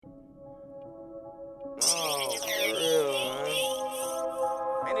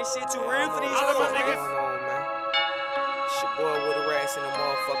shit too real for these niggas. niggas. Man. It's your boy Woadi Racks in the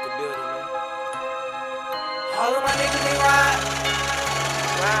motherfucking building, man. All of my niggas, they ride.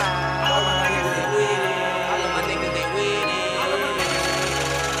 All of my niggas, they with it. All of my niggas, they with it. All of my niggas, they with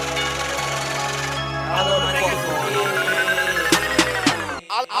it.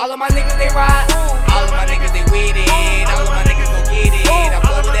 All of my niggas, they ride. All of my niggas, they with it. All of my niggas gon' get it. I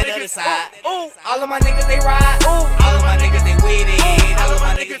fuck with that other side. All of my niggas, they ride. All of my niggas, they with it. All of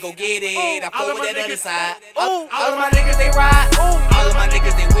my niggas gon' get it. I fuck with that other side. All of my niggas, they ride. All of my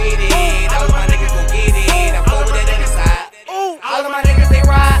niggas, they with it. All of my niggas gon' get it. I fuck with that other side. All of my niggas, they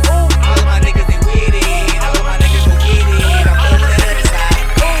ride. All of my niggas, they with it. All of my niggas gon' get it. I fuck with that other side.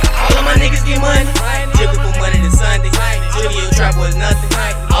 All of my niggas get money. Typical money to Sunday. Studio trap was nothing.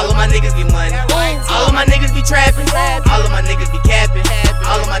 All of my niggas get money. All of my niggas be trapping. All of my niggas be capping.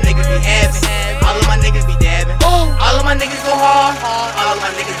 All of my niggas be having. All of my niggas be dabbing. All of my niggas go hard. All of my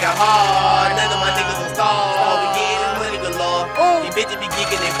niggas got hard. None of my niggas gon' stall. We getting money galore. These bitches be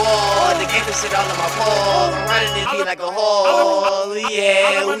geeking they ball. They gangsta shit all on my balls. I'm running this beat like a hole. Yeah,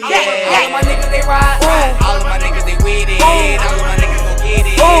 yeah. All of my niggas they ride. All of my niggas they with it. All of my niggas gon' get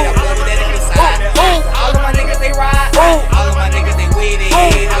it. I fuck with that other side. All of my niggas they ride. All of my niggas they with it.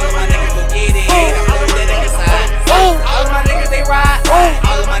 All of my niggas gon' get it. I fuck with that other side. All of my niggas they ride.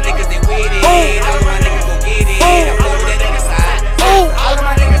 All of my niggas they with it. All of my niggas gon' get it. I fuck with that other side. All of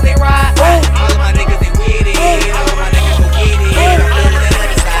my niggas they ride. All of my niggas they with it. All of my niggas gon' get it. I fuck with that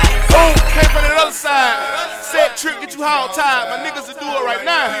other side. Came from the other side. Set trip, get you hog tied. My niggas will do it right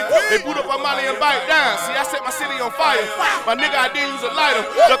now. They boot up my Molly and bite down. See, I set my city on fire. My nigga, I did use a lighter.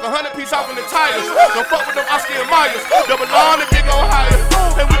 Duck 100 piece off in the tires. Don't fuck with them Oscar and Myers. Double on the big on higher.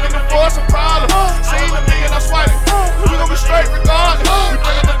 And we can afford some problems. Seen a million, I swipe it. We gon' be straight regardless. We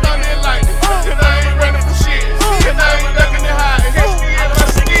bringin' the thunder and lightning. And I ain't running for shit. And I ain't ducking and hiding. Hence me and my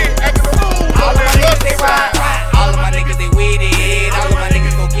shit, acting a fool. All of my niggas they ride. All of my niggas they with it. All of my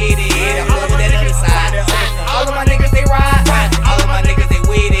niggas gon' get it. I fuck with that other side. All of my niggas they ride. All of my niggas they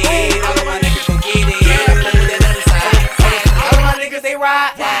with it. All of my niggas gon' get it. I fuck with that other side. All of my niggas they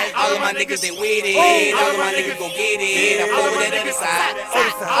ride. All of my niggas they with it. All of my niggas gon' get it. I fuck with that other side.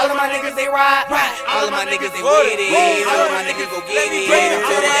 All of my niggas they ride. All of my niggas they with it. All of my niggas gon' get it. I fuck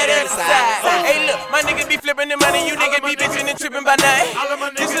with that other side. Hey look, my niggas be flipping the money, you niggas be bitching and tripping by night.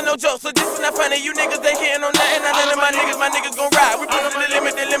 This is no joke, so this is not funny. You niggas ain't hitting on nothing. Not none of my niggas gon' ride. We pushing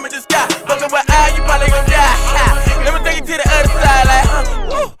the limit the sky. Fucking with eye, you probably gon' die. Let me take you to the other side, like,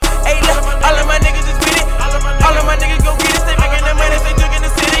 woo. Hey look, all of my niggas is with it. All of my niggas gon' get it. They making the money, they took in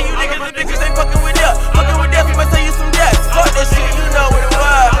the city. You niggas and bitches ain't fucking with us. Fucking with us, we must tell you some deaths. Fuck that shit, you know what it was.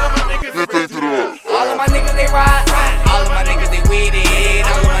 All of my niggas they ride. All of my niggas they with it.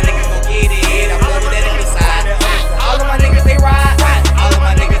 All of my niggas gon' get it. I fuck with that other side. All of my niggas they ride. All of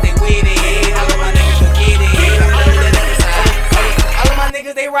my niggas they with it. All of my niggas gon' get it. I fuck with that other side. All of my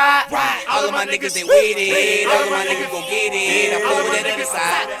niggas they ride. All of my niggas they with it. All of my niggas gon' get it. I fuck with that other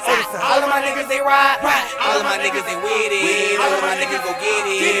side. All of my niggas they ride. All of my niggas they with it. All of my niggas gon' get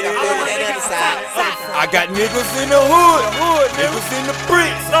it. I fuck with that other side. I got niggas in the hood, niggas in the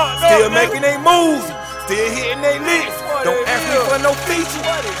bricks, still making they moves, still hitting they licks. Don't ask me for no feature,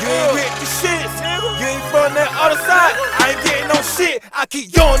 you ain't with the shit. You ain't from that other side, I ain't getting no shit. I keep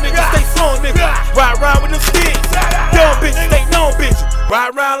young niggas, stay strong niggas, ride around with them sticks. Young bitches, stay known bitches,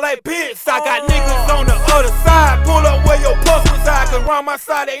 ride around like bitches. I got niggas on the other side, pull up where your puss reside. Cause around my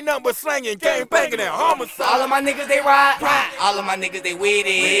side ain't nothing but slanging, gang banging and homicide. All of my niggas they ride. All of my niggas they with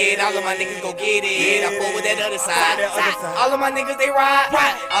it. All of my niggas gon' get it. I fuck with that other side. All of my niggas they ride.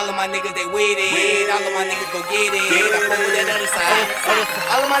 All of my niggas they with it. All of my niggas gon' get it. I fuck with that other side.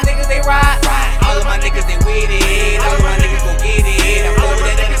 All of my niggas they ride. All of my niggas they with it. All of my niggas gon' get it. I fuck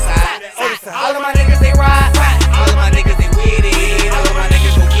with that other side. All of my